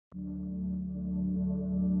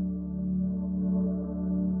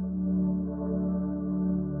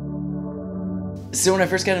So when I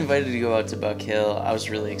first got invited to go out to Buck Hill, I was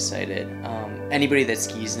really excited. Anybody that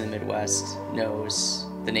skis in the Midwest knows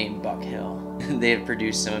the name Buck Hill. They have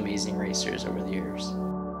produced some amazing racers over the years.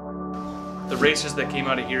 The racers that came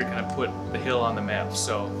out of here kind of put the hill on the map.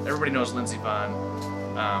 So everybody knows Lindsey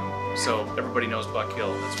Vonn, so everybody knows Buck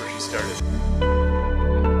Hill. That's where she started.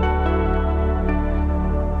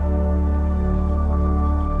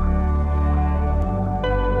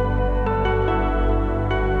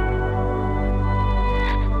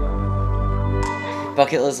 Buck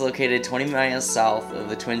Hill is located 20 miles south of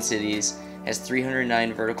the Twin Cities, has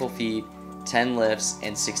 309 vertical feet, 10 lifts,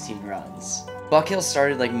 and 16 runs. Buck Hill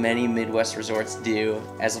started like many Midwest resorts do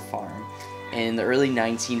as a farm. In the early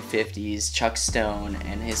 1950s, Chuck Stone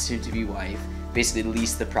and his soon-to-be wife basically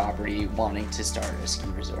leased the property, wanting to start a ski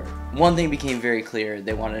resort. One thing became very clear: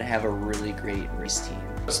 they wanted to have a really great race team.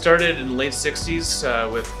 It started in the late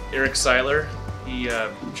 60s with Eric Seiler.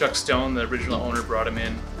 Chuck Stone, the original owner, brought him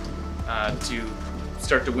in to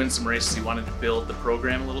start to win some races. He wanted to build the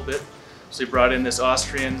program a little bit. So he brought in this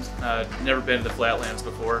Austrian, never been to the flatlands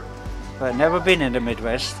before. I've never been in the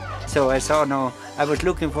Midwest, so I saw I was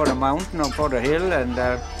looking for a mountain or for the hill, and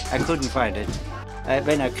I couldn't find it.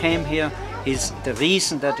 When I came here, he's the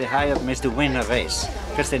reason that they hired me is to win a race,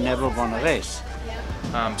 because they never won a race.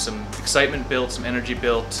 Some excitement built, some energy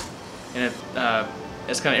built, and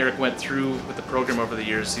as kind of Eric went through with the program over the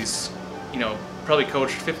years, he's probably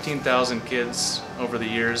coached 15,000 kids over the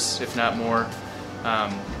years, if not more.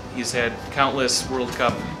 He's had countless World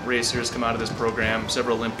Cup racers come out of this program,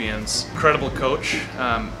 several Olympians. Incredible coach.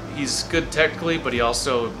 He's good technically, but he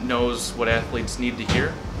also knows what athletes need to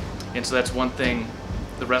hear. And so that's one thing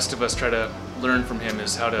the rest of us try to learn from him,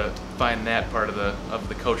 is how to find that part of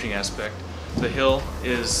the coaching aspect. The hill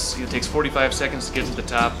it takes 45 seconds to get to the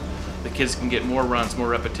top. The kids can get more runs, more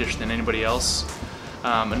repetition than anybody else.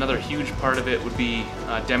 Another huge part of it would be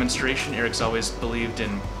demonstration. Eric's always believed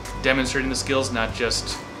in demonstrating the skills, not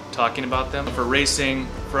just talking about them. For racing,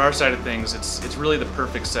 for our side of things, it's really the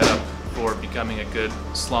perfect setup for becoming a good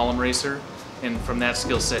slalom racer. And from that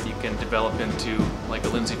skill set, you can develop into like a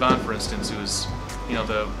Lindsey Vonn, for instance, who is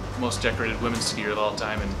the most decorated women's skier of all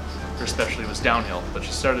time, and her specialty was downhill, but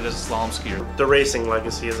she started as a slalom skier. The racing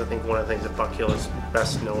legacy is, I think, one of the things that Buck Hill is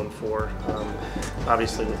best known for.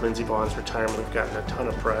 Obviously, with Lindsey Vonn's retirement, we've gotten a ton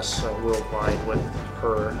of press worldwide with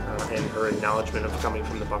her and her acknowledgement of coming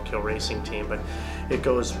from the Buck Hill racing team, but it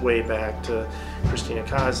goes way back to Christina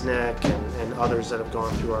Kosnick and others that have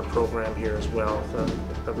gone through our program here as well.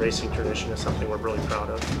 The racing tradition is something we're really proud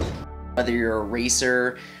of. Whether you're a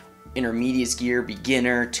racer, intermediate skier,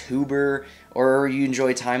 beginner, tuber, or you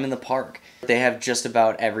enjoy time in the park, they have just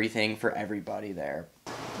about everything for everybody there.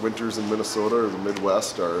 Winters in Minnesota or the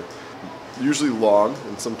Midwest are usually long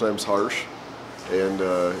and sometimes harsh, and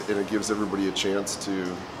it gives everybody a chance to,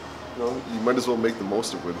 you might as well make the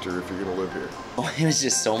most of winter if you're going to live here. Oh, it was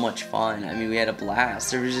just so much fun. I mean, we had a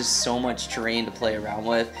blast. There was just so much terrain to play around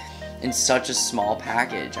with in such a small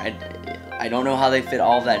package. I don't know how they fit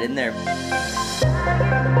all of that in there.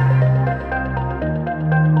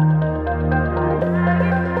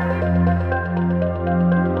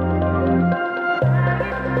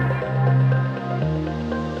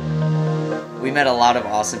 We met a lot of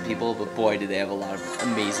awesome people, but boy, did they have a lot of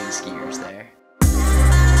amazing skiers there.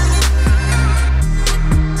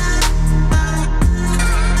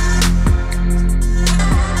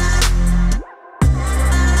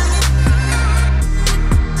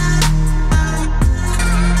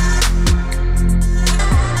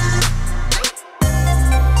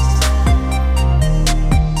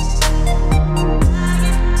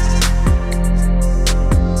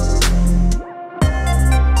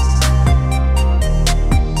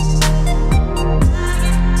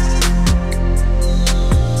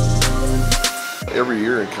 Every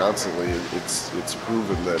year and constantly, it's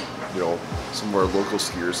proven that some of our local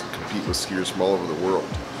skiers compete with skiers from all over the world.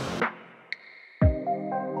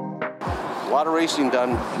 A lot of racing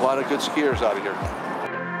done, a lot of good skiers out of here.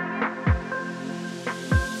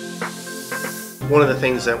 One of the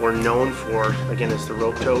things that we're known for, again, is the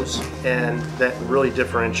rope toes, and that really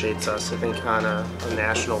differentiates us, I think, on a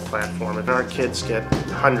national platform. And our kids get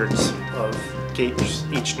hundreds of gates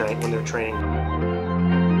each night when they're training.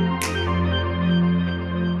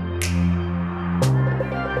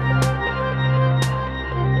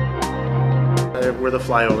 We're the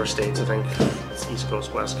flyover states, I think. It's East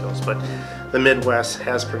Coast, West Coast, but the Midwest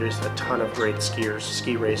has produced a ton of great skiers,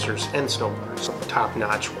 ski racers, and snowboarders. Top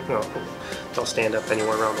notch. They'll stand up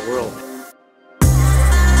anywhere around the world.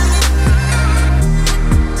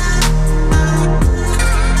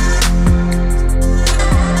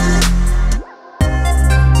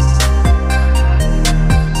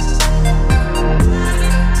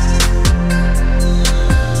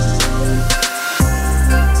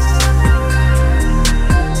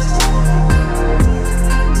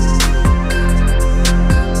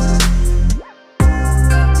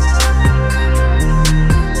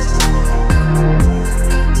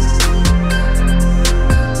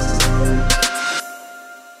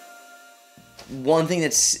 One thing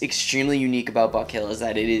that's extremely unique about Buck Hill is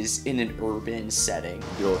that it is in an urban setting.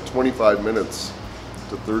 25 minutes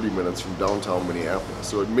to 30 minutes from downtown Minneapolis,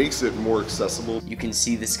 so it makes it more accessible. You can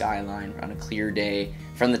see the skyline on a clear day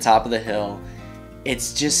from the top of the hill.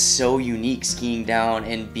 It's just so unique skiing down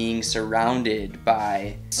and being surrounded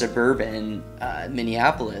by suburban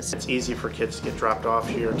Minneapolis. It's easy for kids to get dropped off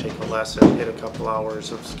here, take a lesson, hit a couple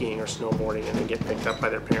hours of skiing or snowboarding, and then get picked up by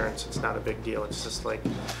their parents. It's not a big deal. It's just like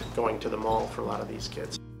going to the mall for a lot of these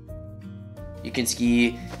kids. You can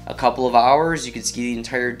ski a couple of hours, you can ski the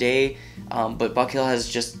entire day, but Buck Hill has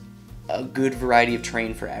just a good variety of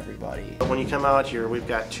terrain for everybody. When you come out here, we've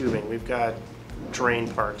got tubing, we've got terrain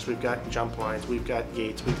parks, we've got jump lines, we've got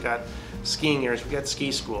gates, we've got skiing areas, we've got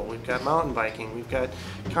ski school, we've got mountain biking, we've got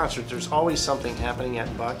concerts. There's always something happening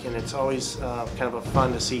at Buck, and it's always kind of a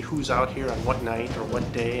fun to see who's out here on what night or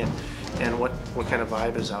what day, and what kind of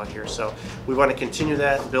vibe is out here. So we want to continue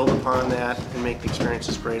that, build upon that, and make the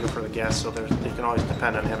experiences greater for the guests, so they can always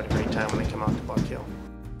depend on having a great time when they come out to Buck Hill.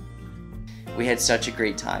 We had such a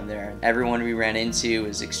great time there. Everyone we ran into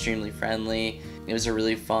was extremely friendly. It was a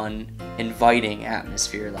really fun, inviting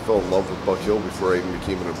atmosphere. I fell in love with Buck Hill before I even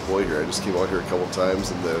became an employee here. I just came out here a couple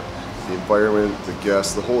times, and the environment, the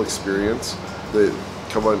guests, the whole experience.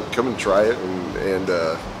 Come and try it, and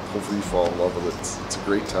hopefully you fall in love with it. It's a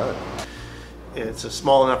great time. It's a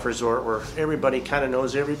small enough resort where everybody kind of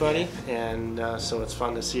knows everybody, and so it's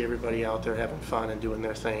fun to see everybody out there having fun and doing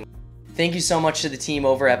their thing. Thank you so much to the team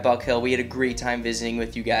over at Buck Hill. We had a great time visiting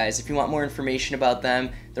with you guys. If you want more information about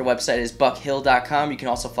them, their website is buckhill.com. You can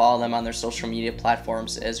also follow them on their social media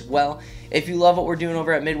platforms as well. If you love what we're doing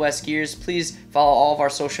over at Midwest Skiers, please follow all of our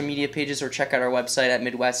social media pages or check out our website at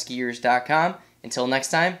midwestskiers.com. Until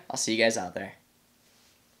next time, I'll see you guys out there.